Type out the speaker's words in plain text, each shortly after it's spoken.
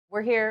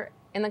We're here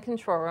in the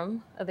control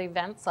room of the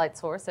Advanced Light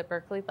Source at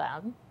Berkeley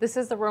Lab. This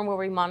is the room where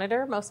we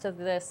monitor most of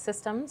the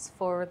systems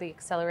for the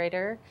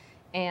accelerator.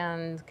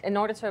 And in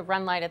order to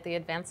run light at the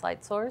Advanced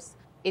Light Source,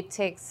 it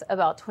takes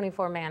about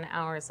 24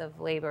 man-hours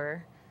of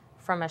labor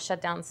from a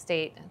shutdown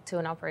state to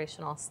an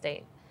operational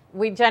state.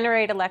 We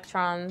generate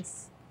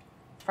electrons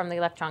from the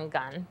electron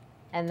gun,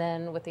 and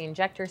then with the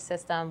injector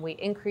system, we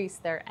increase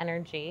their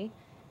energy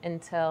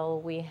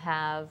until we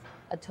have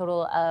a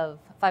total of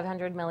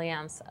 500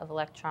 milliamps of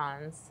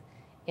electrons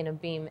in a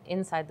beam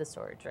inside the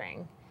storage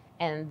ring.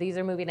 And these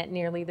are moving at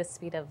nearly the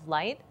speed of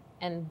light,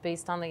 and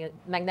based on the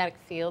magnetic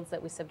fields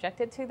that we subject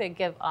it to, they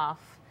give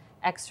off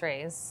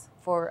X-rays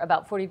for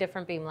about 40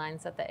 different beam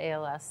lines at the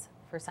ALS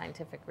for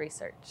scientific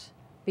research.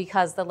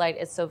 Because the light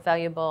is so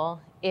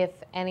valuable, if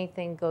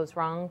anything goes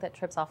wrong that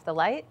trips off the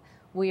light,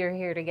 we are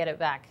here to get it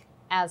back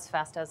as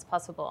fast as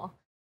possible.